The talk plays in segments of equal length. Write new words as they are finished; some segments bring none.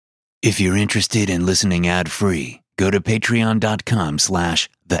If you're interested in listening ad-free, go to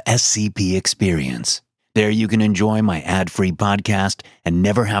patreon.com/thescpexperience. There you can enjoy my ad-free podcast and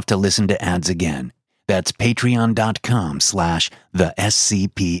never have to listen to ads again. That's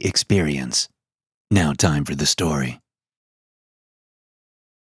patreon.com/thescpexperience. Now time for the story.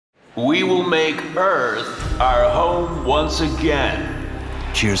 We will make Earth our home once again.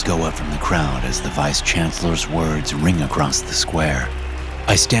 Cheers go up from the crowd as the Vice Chancellor's words ring across the square.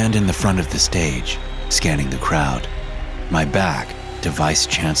 I stand in the front of the stage, scanning the crowd, my back to Vice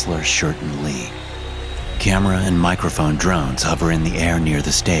Chancellor Sherton Lee. Camera and microphone drones hover in the air near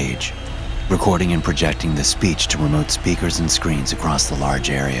the stage, recording and projecting the speech to remote speakers and screens across the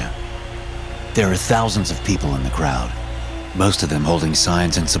large area. There are thousands of people in the crowd, most of them holding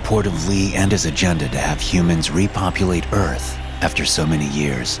signs in support of Lee and his agenda to have humans repopulate Earth after so many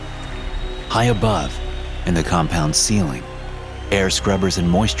years. High above, in the compound's ceiling, air scrubbers and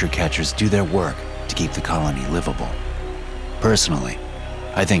moisture catchers do their work to keep the colony livable. Personally,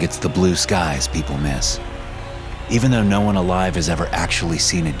 I think it's the blue skies people miss. Even though no one alive has ever actually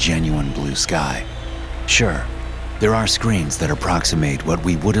seen a genuine blue sky. Sure, there are screens that approximate what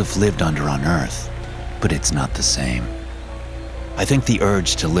we would have lived under on Earth, but it's not the same. I think the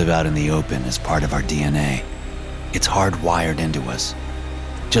urge to live out in the open is part of our DNA. It's hardwired into us,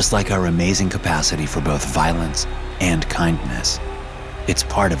 just like our amazing capacity for both violence and kindness. It's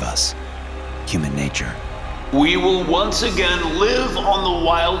part of us, human nature. We will once again live on the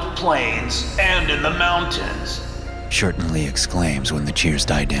wild plains and in the mountains. Sherton Lee exclaims when the cheers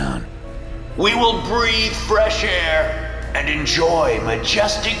die down. We will breathe fresh air and enjoy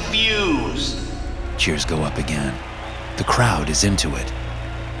majestic views. Cheers go up again. The crowd is into it.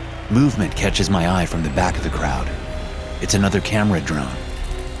 Movement catches my eye from the back of the crowd. It's another camera drone,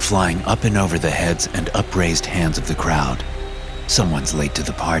 flying up and over the heads and upraised hands of the crowd. Someone's late to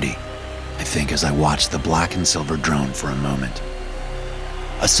the party, I think, as I watch the black and silver drone for a moment.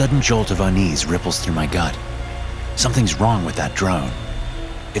 A sudden jolt of unease ripples through my gut. Something's wrong with that drone.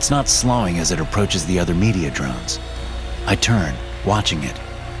 It's not slowing as it approaches the other media drones. I turn, watching it,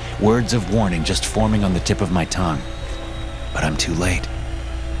 words of warning just forming on the tip of my tongue. But I'm too late.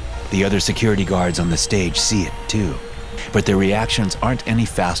 The other security guards on the stage see it too, but their reactions aren't any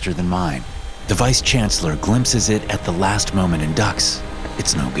faster than mine. The Vice Chancellor glimpses it at the last moment and ducks.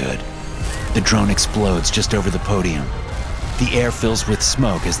 It's no good. The drone explodes just over the podium. The air fills with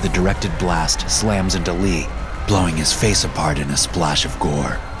smoke as the directed blast slams into Lee, blowing his face apart in a splash of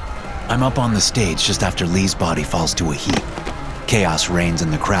gore. I'm up on the stage just after Lee's body falls to a heap. Chaos reigns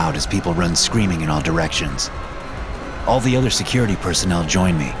in the crowd as people run screaming in all directions. All the other security personnel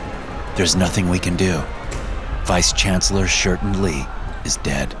join me. There's nothing we can do. Vice Chancellor Sherton Lee is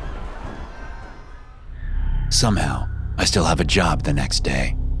dead. Somehow, I still have a job the next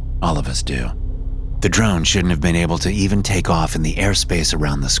day. All of us do. The drone shouldn't have been able to even take off in the airspace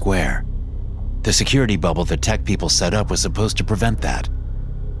around the square. The security bubble the tech people set up was supposed to prevent that,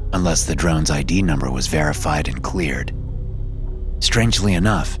 unless the drone's ID number was verified and cleared. Strangely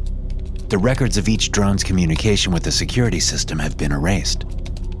enough, the records of each drone's communication with the security system have been erased.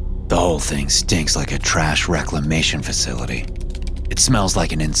 The whole thing stinks like a trash reclamation facility. It smells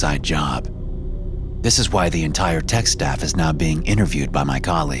like an inside job. This is why the entire tech staff is now being interviewed by my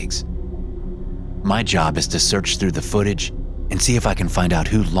colleagues. My job is to search through the footage and see if I can find out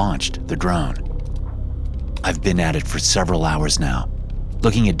who launched the drone. I've been at it for several hours now,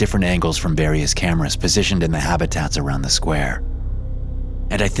 looking at different angles from various cameras positioned in the habitats around the square.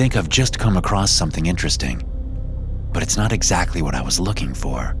 And I think I've just come across something interesting, but it's not exactly what I was looking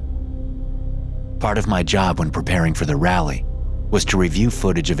for. Part of my job when preparing for the rally was to review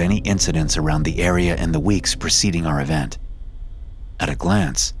footage of any incidents around the area in the weeks preceding our event. At a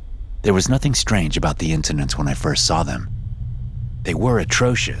glance, there was nothing strange about the incidents when I first saw them. They were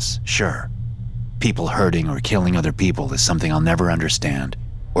atrocious, sure. People hurting or killing other people is something I'll never understand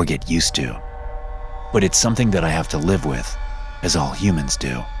or get used to. But it's something that I have to live with, as all humans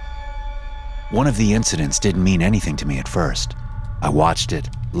do. One of the incidents didn't mean anything to me at first. I watched it,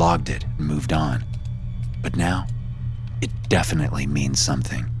 logged it, and moved on. But now, it definitely means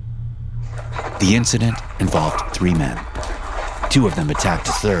something. The incident involved 3 men. 2 of them attacked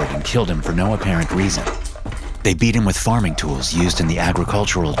a third and killed him for no apparent reason. They beat him with farming tools used in the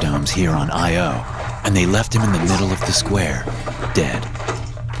agricultural domes here on Io, and they left him in the middle of the square, dead.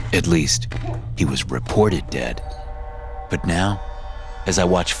 At least, he was reported dead. But now, as I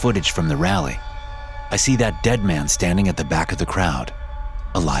watch footage from the rally, I see that dead man standing at the back of the crowd,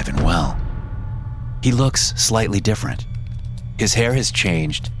 alive and well. He looks slightly different. His hair has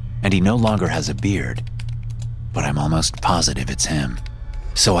changed, and he no longer has a beard. But I'm almost positive it's him.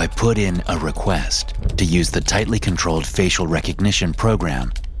 So I put in a request to use the tightly controlled facial recognition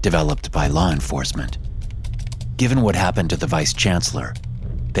program developed by law enforcement. Given what happened to the Vice Chancellor,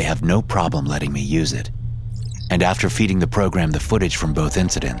 they have no problem letting me use it. And after feeding the program the footage from both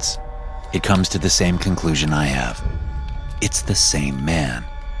incidents, it comes to the same conclusion I have. It's the same man.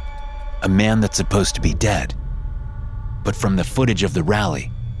 A man that's supposed to be dead. But from the footage of the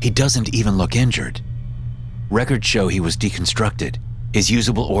rally, he doesn't even look injured. Records show he was deconstructed, his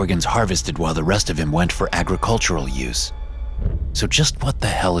usable organs harvested while the rest of him went for agricultural use. So just what the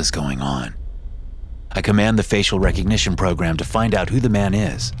hell is going on? I command the facial recognition program to find out who the man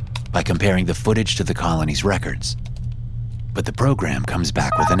is by comparing the footage to the colony's records. But the program comes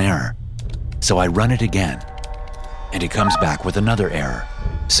back with an error. So I run it again, and it comes back with another error.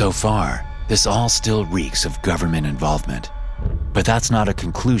 So far, this all still reeks of government involvement. But that's not a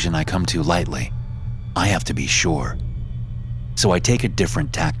conclusion I come to lightly. I have to be sure. So I take a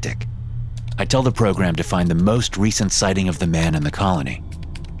different tactic. I tell the program to find the most recent sighting of the man in the colony.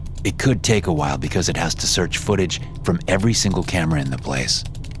 It could take a while because it has to search footage from every single camera in the place.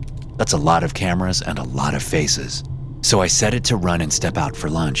 That's a lot of cameras and a lot of faces. So I set it to run and step out for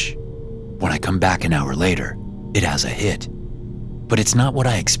lunch. When I come back an hour later, it has a hit. But it's not what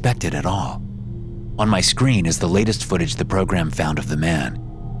I expected at all. On my screen is the latest footage the program found of the man.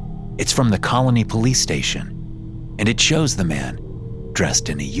 It's from the colony police station, and it shows the man dressed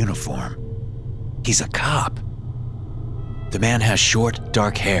in a uniform. He's a cop. The man has short,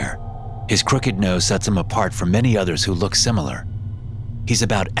 dark hair. His crooked nose sets him apart from many others who look similar. He's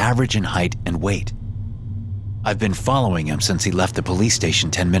about average in height and weight. I've been following him since he left the police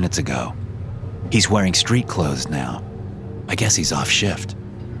station 10 minutes ago. He's wearing street clothes now. I guess he's off shift.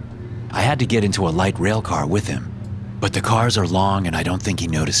 I had to get into a light rail car with him, but the cars are long and I don't think he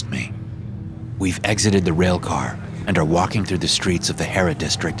noticed me. We've exited the rail car and are walking through the streets of the Hera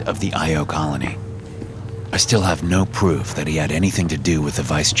district of the Io colony. I still have no proof that he had anything to do with the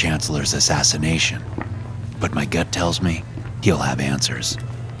Vice Chancellor's assassination, but my gut tells me he'll have answers.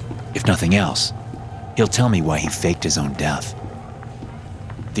 If nothing else, he'll tell me why he faked his own death.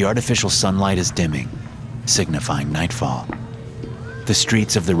 The artificial sunlight is dimming, signifying nightfall. The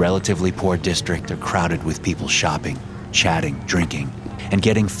streets of the relatively poor district are crowded with people shopping, chatting, drinking, and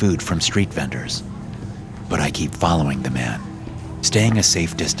getting food from street vendors. But I keep following the man, staying a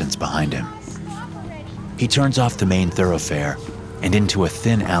safe distance behind him. He turns off the main thoroughfare and into a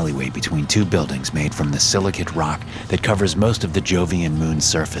thin alleyway between two buildings made from the silicate rock that covers most of the Jovian moon's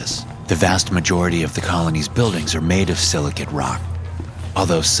surface. The vast majority of the colony's buildings are made of silicate rock,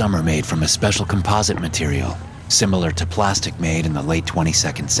 although some are made from a special composite material similar to plastic made in the late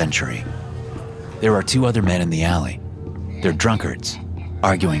 22nd century. There are two other men in the alley. They're drunkards,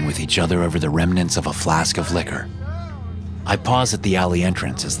 arguing with each other over the remnants of a flask of liquor. I pause at the alley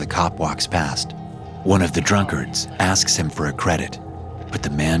entrance as the cop walks past. One of the drunkards asks him for a credit, but the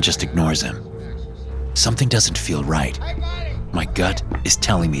man just ignores him. Something doesn't feel right. My gut is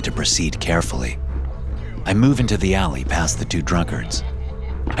telling me to proceed carefully. I move into the alley past the two drunkards.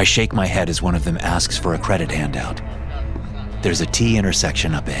 I shake my head as one of them asks for a credit handout. There's a T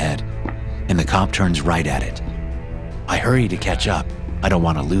intersection up ahead, and the cop turns right at it. I hurry to catch up. I don't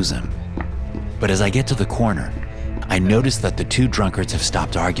want to lose him. But as I get to the corner, I notice that the two drunkards have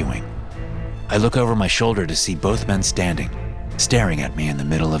stopped arguing. I look over my shoulder to see both men standing, staring at me in the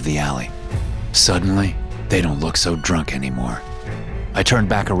middle of the alley. Suddenly, they don't look so drunk anymore. I turn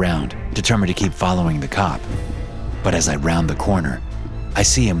back around, determined to keep following the cop. But as I round the corner, I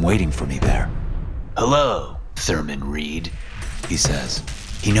see him waiting for me there. Hello, Thurman Reed, he says.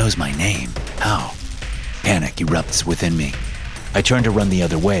 He knows my name. How? Panic erupts within me. I turn to run the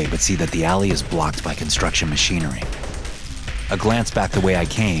other way, but see that the alley is blocked by construction machinery. A glance back the way I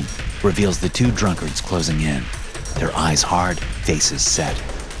came reveals the two drunkards closing in, their eyes hard, faces set.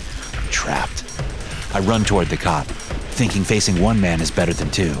 I'm trapped. I run toward the cop, thinking facing one man is better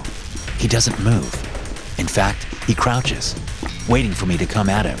than two. He doesn't move. In fact, he crouches, waiting for me to come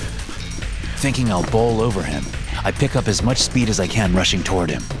at him. Thinking I'll bowl over him, I pick up as much speed as I can, rushing toward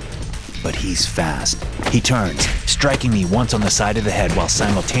him. But he's fast. He turns, striking me once on the side of the head while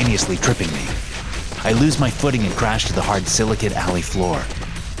simultaneously tripping me. I lose my footing and crash to the hard silicate alley floor.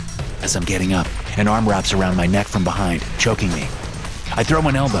 As I'm getting up, an arm wraps around my neck from behind, choking me. I throw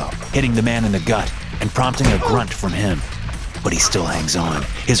an elbow, hitting the man in the gut and prompting a grunt from him. But he still hangs on,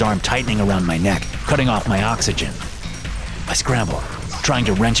 his arm tightening around my neck, cutting off my oxygen. I scramble, trying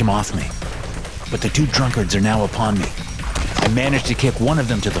to wrench him off me. But the two drunkards are now upon me. I manage to kick one of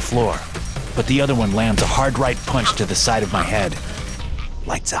them to the floor, but the other one lands a hard right punch to the side of my head.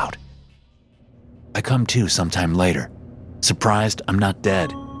 Lights out. I come to sometime later, Surprised I'm not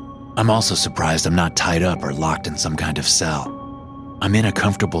dead. I'm also surprised I'm not tied up or locked in some kind of cell. I'm in a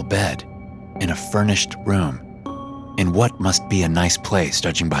comfortable bed, in a furnished room, in what must be a nice place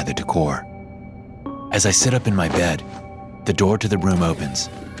judging by the decor. As I sit up in my bed, the door to the room opens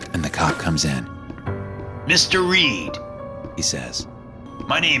and the cop comes in. Mr. Reed, He says,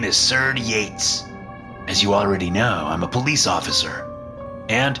 my name is Sir Yates. As you already know, I'm a police officer.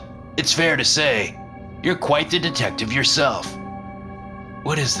 And it's fair to say, you're quite the detective yourself.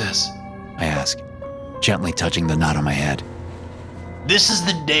 "What is this?" I ask, gently touching the knot on my head. This is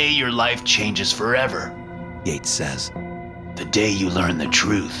the day your life changes forever. Yates says. The day you learn the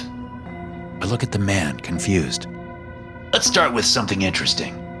truth. I look at the man, confused. Let's start with something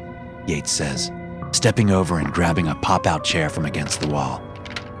interesting. Yates says, stepping over and grabbing a pop-out chair from against the wall.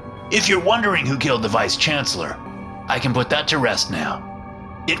 If you're wondering who killed the Vice Chancellor, I can put that to rest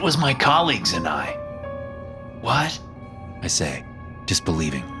now. It was my colleagues and I. What? I say,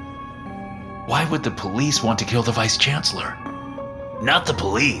 disbelieving. Why would the police want to kill the Vice Chancellor? Not the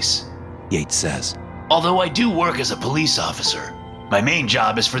police. Yates says. Although I do work as a police officer, my main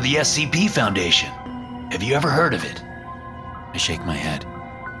job is for the SCP Foundation. Have you ever heard of it? I shake my head,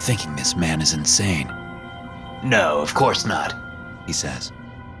 thinking this man is insane. No, of course not, he says.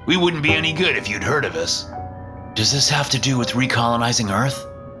 We wouldn't be any good if you'd heard of us. Does this have to do with recolonizing Earth?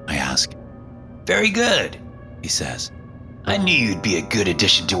 I ask. Very good, he says. I knew you'd be a good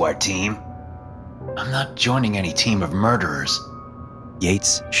addition to our team. I'm not joining any team of murderers.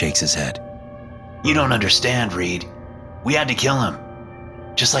 Yates shakes his head. You don't understand, Reed. We had to kill him.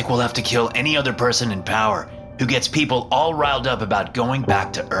 Just like we'll have to kill any other person in power who gets people all riled up about going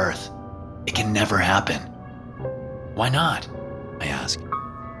back to Earth. It can never happen. Why not? I ask.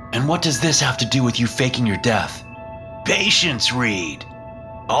 And what does this have to do with you faking your death? Patience, Reed.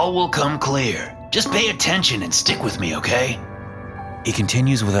 All will come clear. Just pay attention and stick with me, okay? He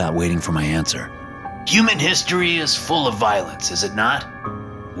continues without waiting for my answer. Human history is full of violence, is it not?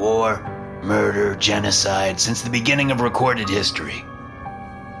 War, murder, genocide, since the beginning of recorded history.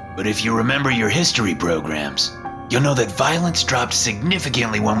 But if you remember your history programs, you'll know that violence dropped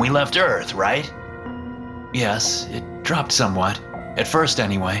significantly when we left Earth, right? Yes, it dropped somewhat. At first,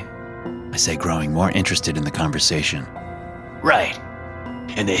 anyway. I say, growing more interested in the conversation. Right.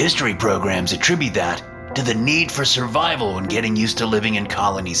 And the history programs attribute that to the need for survival and getting used to living in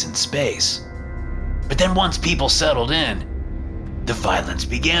colonies in space. But then once people settled in, the violence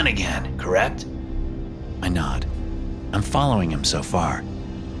began again, correct? I nod. I'm following him so far.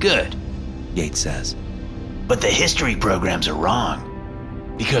 Good, Yates says. But the history programs are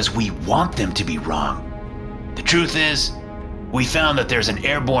wrong, because we want them to be wrong. The truth is, we found that there's an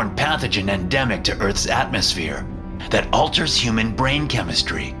airborne pathogen endemic to Earth's atmosphere that alters human brain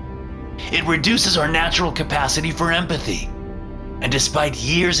chemistry. It reduces our natural capacity for empathy. And despite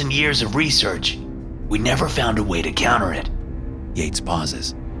years and years of research, we never found a way to counter it. Yates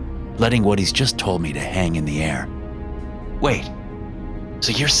pauses, letting what he's just told me to hang in the air. Wait,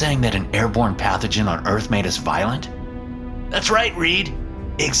 so you're saying that an airborne pathogen on Earth made us violent? That's right, Reed.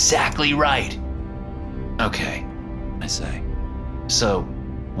 Exactly right. Okay, I say. So,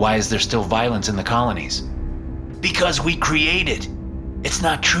 why is there still violence in the colonies? Because we create it. It's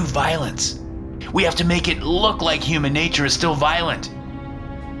not true violence. We have to make it look like human nature is still violent.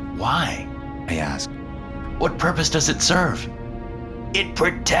 Why? I ask. What purpose does it serve? It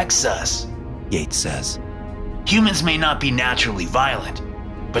protects us. Yates says. Humans may not be naturally violent,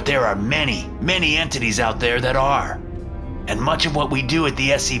 but there are many, many entities out there that are. And much of what we do at the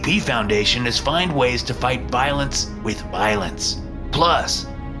SCP Foundation is find ways to fight violence with violence. Plus,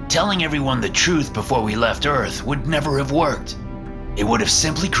 telling everyone the truth before we left Earth would never have worked. It would have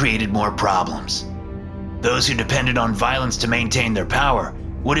simply created more problems. Those who depended on violence to maintain their power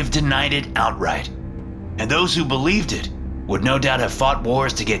would have denied it outright. And those who believed it would no doubt have fought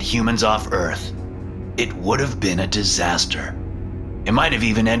wars to get humans off Earth. It would have been a disaster. It might have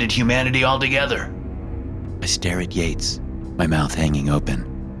even ended humanity altogether. I stare at Yates, my mouth hanging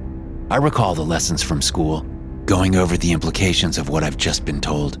open. I recall the lessons from school, going over the implications of what I've just been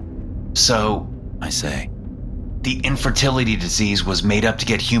told. So, I say, the infertility disease was made up to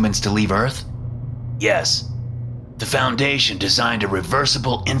get humans to leave Earth? Yes. The Foundation designed a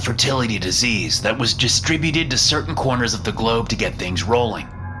reversible infertility disease that was distributed to certain corners of the globe to get things rolling.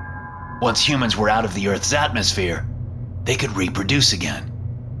 Once humans were out of the Earth's atmosphere, they could reproduce again.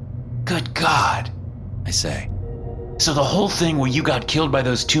 Good God, I say. So the whole thing where you got killed by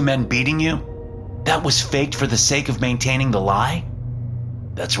those two men beating you, that was faked for the sake of maintaining the lie?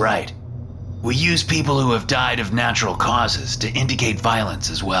 That's right. We use people who have died of natural causes to indicate violence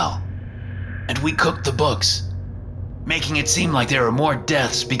as well. And we cooked the books. making it seem like there are more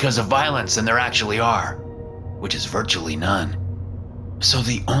deaths because of violence than there actually are, which is virtually none. So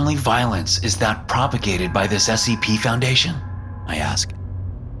the only violence is that propagated by this SCP Foundation? I ask.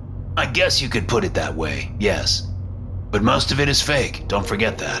 I guess you could put it that way, yes. But most of it is fake, don't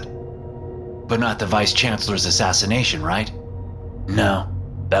forget that. But not the Vice Chancellor's assassination, right? No,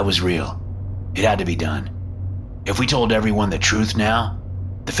 that was real. It had to be done. If we told everyone the truth now,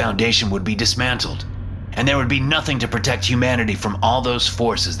 the Foundation would be dismantled, and there would be nothing to protect humanity from all those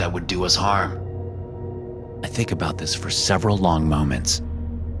forces that would do us harm. I think about this for several long moments,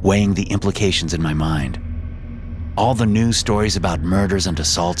 weighing the implications in my mind. All the news stories about murders and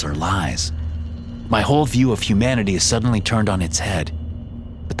assaults are lies. My whole view of humanity is suddenly turned on its head.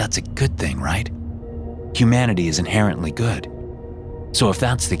 But that's a good thing, right? Humanity is inherently good. So if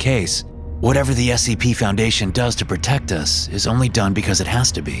that's the case, whatever the SCP Foundation does to protect us is only done because it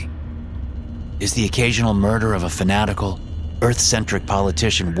has to be. Is the occasional murder of a fanatical, Earth-centric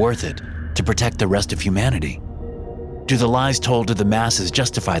politician worth it to protect the rest of humanity? Do the lies told to the masses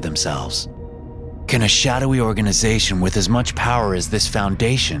justify themselves? Can a shadowy organization with as much power as this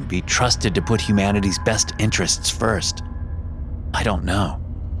Foundation be trusted to put humanity's best interests first? I don't know,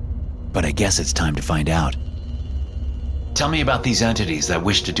 but I guess it's time to find out. Tell me about these entities that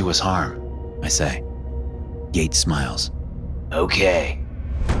wish to do us harm, I say. Yates smiles. Okay.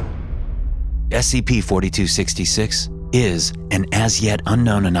 SCP-4266 is an as-yet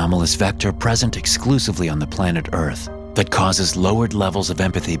unknown anomalous vector present exclusively on the planet Earth that causes lowered levels of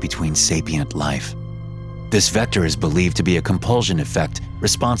empathy between sapient life. This vector is believed to be a compulsion effect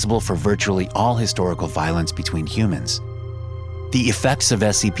responsible for virtually all historical violence between humans. The effects of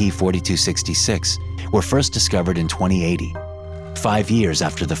SCP-4266 were first discovered in 2080, 5 years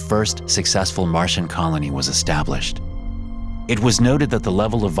after the first successful Martian colony was established. It was noted that the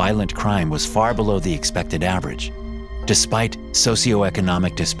level of violent crime was far below the expected average, despite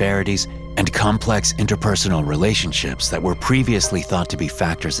socioeconomic disparities and complex interpersonal relationships that were previously thought to be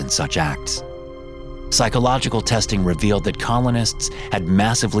factors in such acts. Psychological testing revealed that colonists had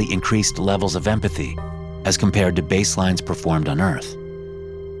massively increased levels of empathy as compared to baselines performed on Earth.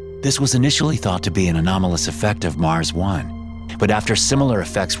 This was initially thought to be an anomalous effect of Mars 1, but after similar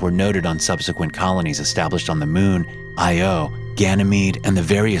effects were noted on subsequent colonies established on the Moon, Io, Ganymede, and the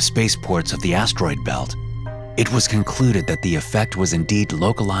various spaceports of the asteroid belt, it was concluded that the effect was indeed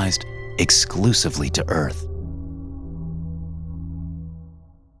localized exclusively to Earth.